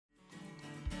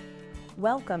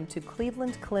Welcome to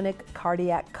Cleveland Clinic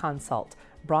Cardiac Consult,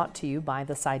 brought to you by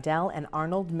the Seidel and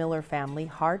Arnold Miller Family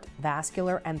Heart,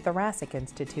 Vascular, and Thoracic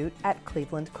Institute at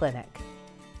Cleveland Clinic.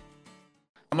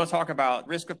 I'm going to talk about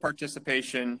risk of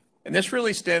participation, and this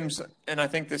really stems, and I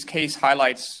think this case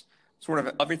highlights sort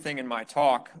of everything in my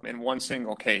talk in one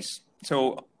single case.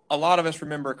 So a lot of us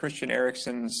remember Christian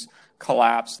Eriksen's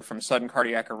collapse from sudden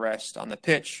cardiac arrest on the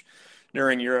pitch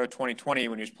during Euro 2020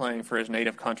 when he was playing for his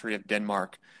native country of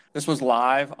Denmark. This was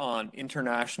live on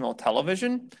international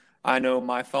television. I know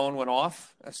my phone went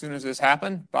off as soon as this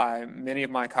happened by many of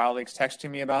my colleagues texting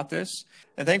me about this.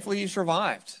 And thankfully he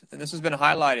survived. And this has been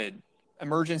highlighted.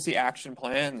 Emergency action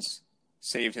plans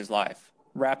saved his life.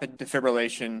 Rapid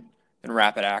defibrillation and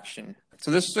rapid action.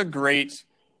 So this is a great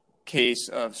case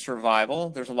of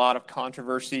survival. There's a lot of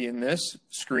controversy in this.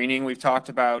 Screening, we've talked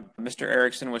about. Mr.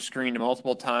 Eriksen was screened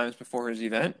multiple times before his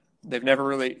event. They've never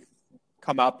really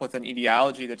come up with an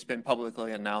etiology that's been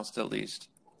publicly announced, at least.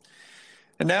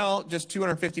 And now, just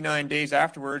 259 days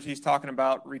afterwards, he's talking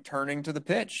about returning to the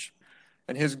pitch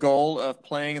and his goal of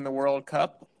playing in the World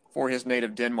Cup for his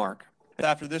native Denmark.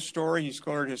 After this story, he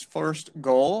scored his first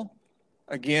goal,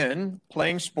 again,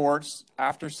 playing sports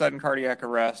after sudden cardiac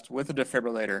arrest with a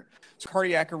defibrillator. So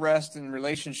cardiac arrest in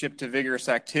relationship to vigorous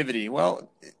activity. Well,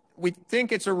 we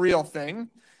think it's a real thing.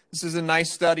 This is a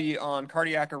nice study on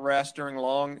cardiac arrest during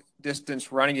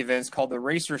long-distance running events called the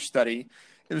RACER study.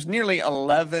 It was nearly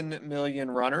 11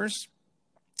 million runners.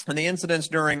 And the incidence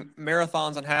during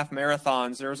marathons and half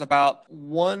marathons, there was about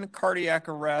one cardiac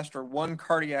arrest or one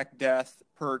cardiac death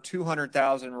per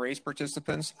 200,000 race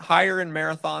participants. Higher in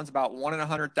marathons, about 1 in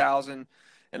 100,000,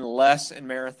 and less in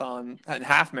marathon and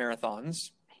half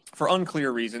marathons. For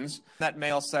unclear reasons, that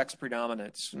male sex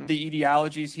predominates. The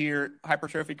etiologies here,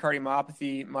 hypertrophic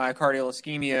cardiomyopathy, myocardial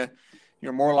ischemia,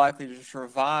 you're more likely to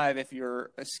survive if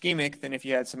you're ischemic than if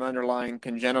you had some underlying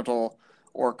congenital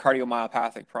or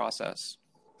cardiomyopathic process.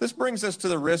 This brings us to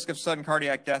the risk of sudden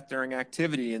cardiac death during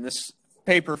activity. And this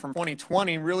paper from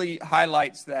 2020 really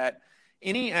highlights that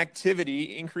any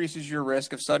activity increases your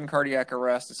risk of sudden cardiac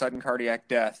arrest and sudden cardiac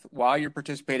death while you're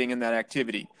participating in that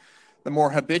activity. The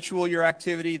more habitual your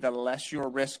activity, the less your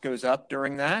risk goes up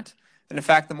during that. And in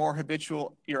fact, the more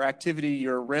habitual your activity,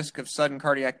 your risk of sudden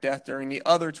cardiac death during the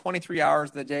other 23 hours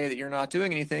of the day that you're not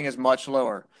doing anything is much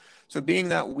lower. So being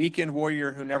that weekend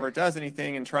warrior who never does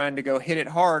anything and trying to go hit it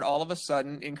hard all of a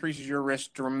sudden increases your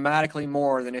risk dramatically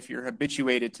more than if you're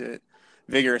habituated to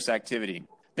vigorous activity.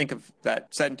 Think of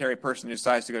that sedentary person who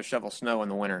decides to go shovel snow in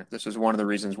the winter. This is one of the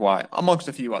reasons why, amongst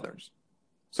a few others.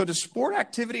 So does sport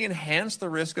activity enhance the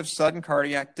risk of sudden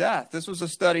cardiac death? This was a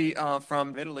study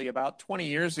from Italy about 20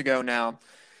 years ago now.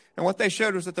 And what they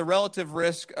showed was that the relative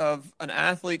risk of an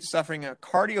athlete suffering a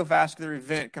cardiovascular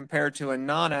event compared to a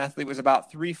non-athlete was about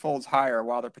threefold higher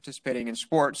while they're participating in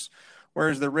sports,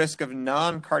 whereas the risk of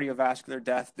non-cardiovascular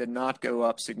death did not go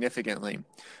up significantly.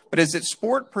 But is it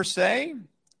sport per se?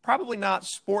 Probably not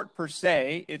sport per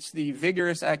se. It's the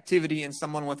vigorous activity in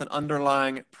someone with an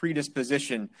underlying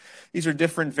predisposition. These are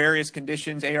different various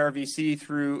conditions, ARVC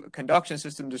through conduction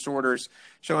system disorders,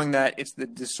 showing that it's the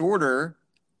disorder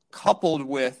coupled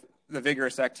with the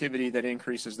vigorous activity that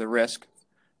increases the risk,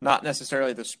 not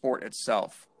necessarily the sport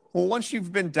itself. Well, once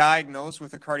you've been diagnosed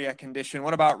with a cardiac condition,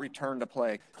 what about return to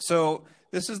play? So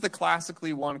this is the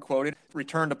classically one quoted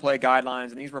return to play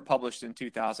guidelines, and these were published in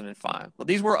 2005. Well,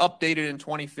 these were updated in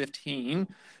 2015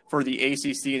 for the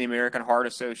ACC and the American Heart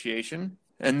Association.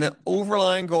 And the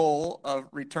overlying goal of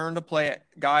return to play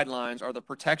guidelines are the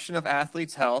protection of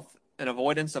athletes' health and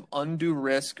avoidance of undue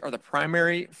risk are the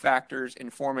primary factors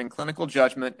informing clinical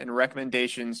judgment and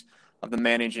recommendations of the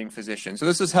managing physician. So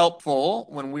this is helpful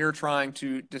when we're trying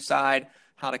to decide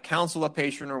how to counsel a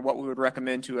patient or what we would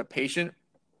recommend to a patient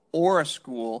or a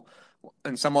school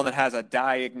and someone that has a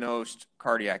diagnosed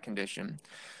cardiac condition.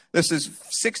 This is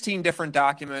 16 different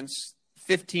documents,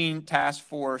 15 task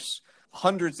force,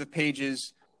 hundreds of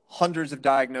pages, hundreds of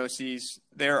diagnoses.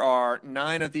 There are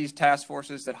 9 of these task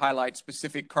forces that highlight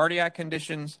specific cardiac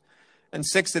conditions, and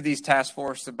 6 of these task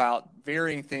forces about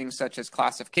varying things such as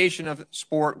classification of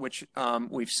sport, which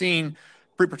we've seen,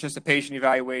 pre-participation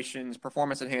evaluations,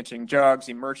 performance-enhancing drugs,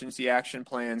 emergency action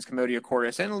plans, commodia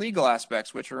cordis, and legal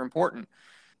aspects, which are important.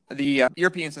 The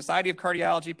European Society of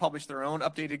Cardiology published their own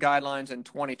updated guidelines in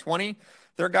 2020.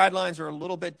 Their guidelines are a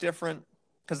little bit different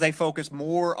because they focus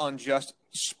more on just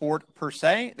sport per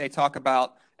se. They talk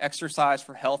about exercise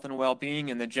for health and well-being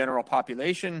in the general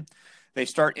population. They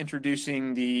start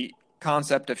introducing the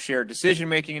concept of shared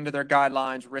decision-making into their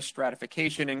guidelines, risk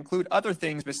stratification, and include other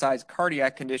things besides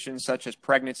cardiac conditions such as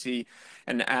pregnancy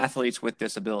and athletes with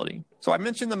disability. So I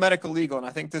mentioned the medical legal, and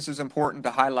I think this is important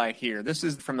to highlight here. This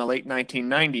is from the late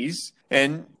 1990s,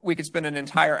 and we could spend an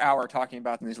entire hour talking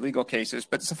about these legal cases,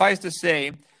 but suffice to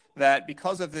say that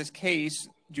because of this case,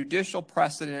 judicial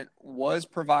precedent was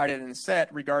provided and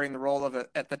set regarding the role of,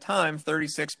 at the time,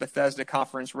 36 Bethesda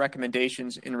Conference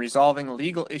recommendations in resolving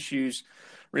legal issues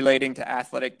relating to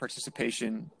athletic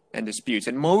participation and disputes.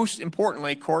 And most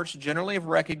importantly, courts generally have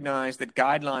recognized that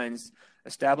guidelines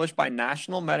established by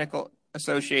national medical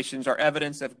associations are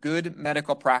evidence of good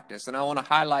medical practice. And I want to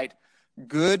highlight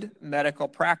good medical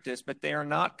practice, but they are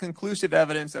not conclusive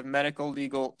evidence of medical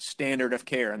legal standard of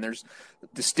care. And there's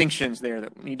distinctions there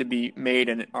that need to be made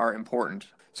and are important.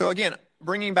 So again,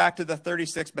 bringing back to the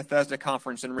 36 Bethesda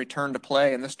Conference and return to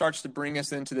play, and this starts to bring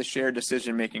us into the shared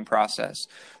decision-making process.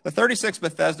 The 36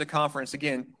 Bethesda Conference,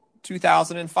 again,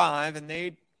 2005, and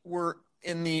they were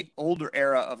in the older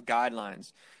era of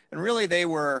guidelines. And really they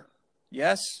were,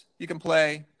 yes, you can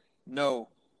play, no,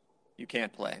 you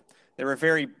can't play. They were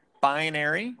very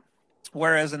binary,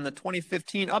 whereas in the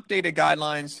 2015 updated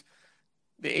guidelines,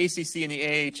 the ACC and the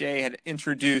AHA had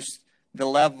introduced the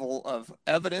level of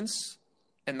evidence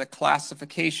and the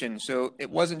classification. So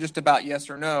it wasn't just about yes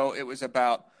or no, it was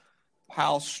about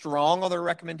how strong are the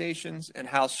recommendations and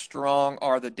how strong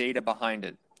are the data behind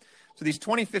it. So these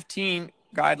 2015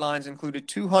 guidelines included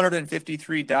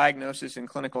 253 diagnosis and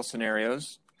clinical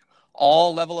scenarios,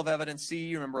 all level of evidence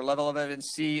C. Remember, level of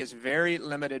evidence C is very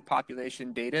limited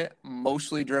population data,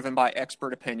 mostly driven by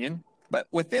expert opinion. But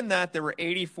within that, there were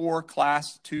 84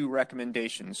 Class 2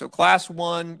 recommendations. So Class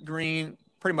 1, green,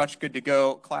 pretty much good to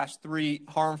go. Class 3,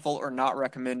 harmful or not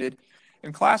recommended.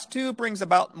 And Class 2 brings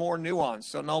about more nuance.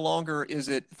 So no longer is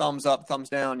it thumbs up, thumbs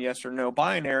down, yes or no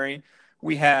binary.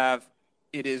 We have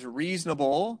it is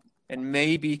reasonable and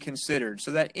may be considered.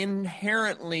 So that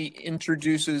inherently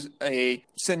introduces a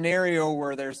scenario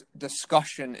where there's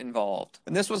discussion involved.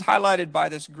 And this was highlighted by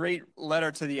this great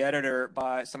letter to the editor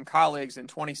by some colleagues in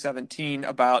 2017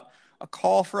 about a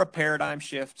call for a paradigm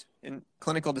shift in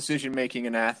clinical decision-making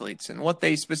in athletes. And what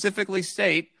they specifically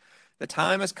state, the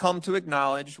time has come to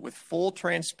acknowledge with full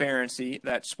transparency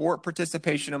that sport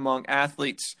participation among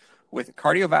athletes with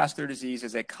cardiovascular disease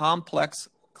is a complex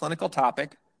clinical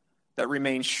topic that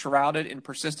remains shrouded in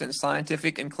persistent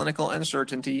scientific and clinical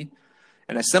uncertainty,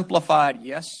 and a simplified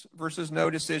yes versus no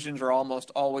decisions are almost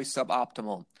always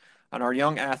suboptimal, and our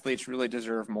young athletes really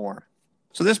deserve more.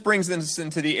 So this brings us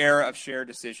into the era of shared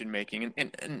decision-making,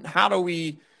 and how do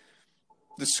we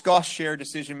discuss shared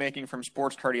decision-making from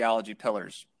sports cardiology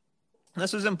pillars? And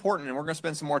this is important, and we're going to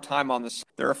spend some more time on this.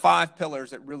 There are 5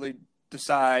 pillars that really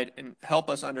decide and help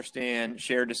us understand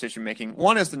shared decision-making.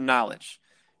 One is the knowledge.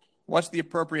 What's the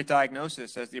appropriate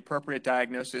diagnosis? Has the appropriate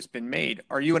diagnosis been made?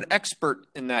 Are you an expert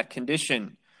in that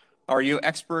condition? Are you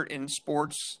expert in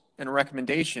sports and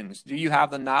recommendations? Do you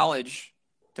have the knowledge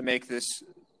to make this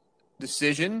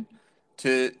decision,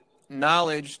 to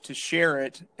knowledge to share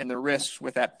it and the risks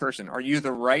with that person? Are you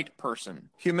the right person?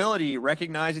 Humility,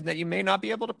 recognizing that you may not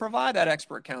be able to provide that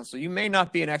expert counsel. You may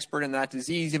not be an expert in that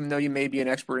disease, even though you may be an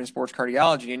expert in sports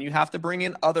cardiology, and you have to bring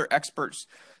in other experts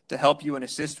to help you and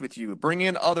assist with you. Bring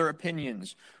in other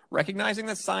opinions. Recognizing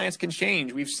that science can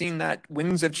change. We've seen that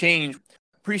winds of change.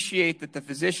 Appreciate that the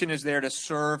physician is there to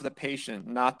serve the patient,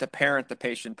 not to parent the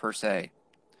patient per se.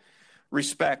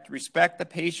 Respect the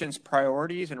patient's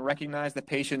priorities and recognize the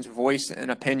patient's voice and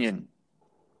opinion.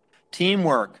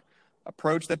 Teamwork.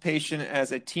 Approach the patient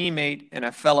as a teammate and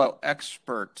a fellow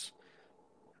expert.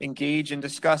 Engage and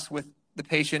discuss with the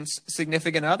patient's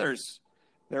significant others.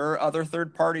 There are other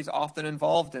third parties often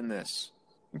involved in this.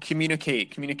 And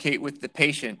communicate with the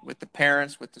patient, with the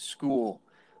parents, with the school.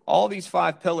 All these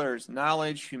 5 pillars,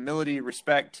 knowledge, humility,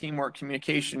 respect, teamwork,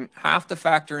 communication, have to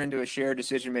factor into a shared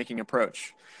decision-making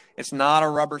approach. It's not a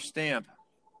rubber stamp.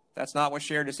 That's not what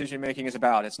shared decision-making is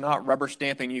about. It's not rubber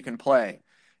stamping you can play.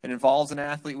 It involves an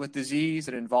athlete with disease.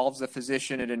 It involves a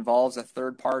physician. It involves a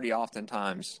third party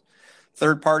oftentimes.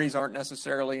 Third parties aren't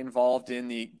necessarily involved in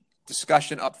the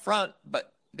discussion up front,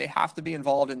 but they have to be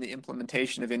involved in the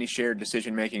implementation of any shared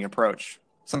decision-making approach.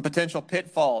 Some potential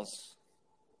pitfalls.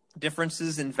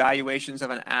 Differences in valuations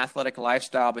of an athletic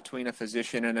lifestyle between a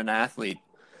physician and an athlete.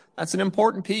 That's an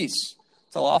important piece.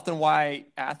 So often why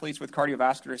athletes with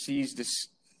cardiovascular disease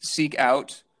seek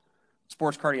out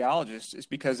sports cardiologists is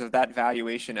because of that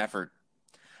valuation effort.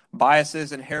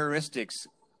 Biases and heuristics,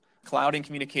 clouding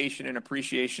communication and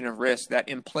appreciation of risk, that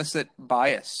implicit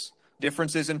bias.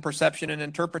 Differences in perception and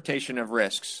interpretation of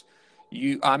risks.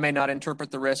 I may not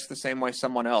interpret the risk the same way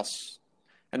someone else.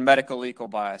 and medical legal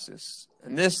biases.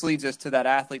 And this leads us to that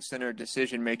athlete-centered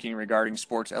decision-making regarding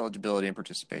sports eligibility and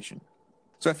participation.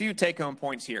 So a few take-home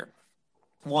points here.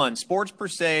 1, sports per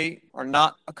se are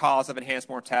not a cause of enhanced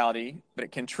mortality, but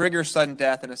it can trigger sudden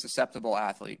death in a susceptible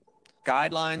athlete.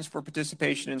 Guidelines for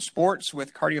participation in sports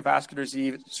with cardiovascular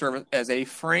disease serve as a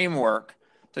framework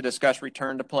to discuss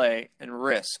return to play and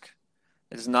risk.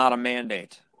 It is not a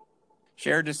mandate.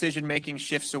 Shared decision-making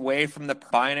shifts away from the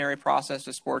binary process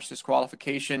of sports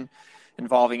disqualification,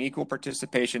 involving equal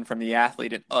participation from the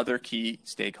athlete and other key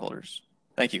stakeholders.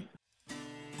 Thank you.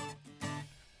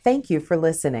 Thank you for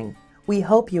listening. We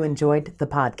hope you enjoyed the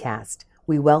podcast.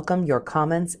 We welcome your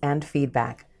comments and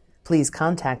feedback. Please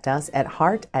contact us at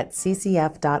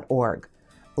heart@ccf.org.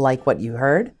 Like what you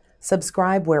heard?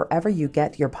 Subscribe wherever you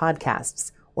get your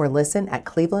podcasts or listen at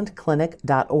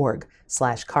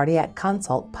clevelandclinic.org/cardiac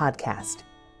consult podcast.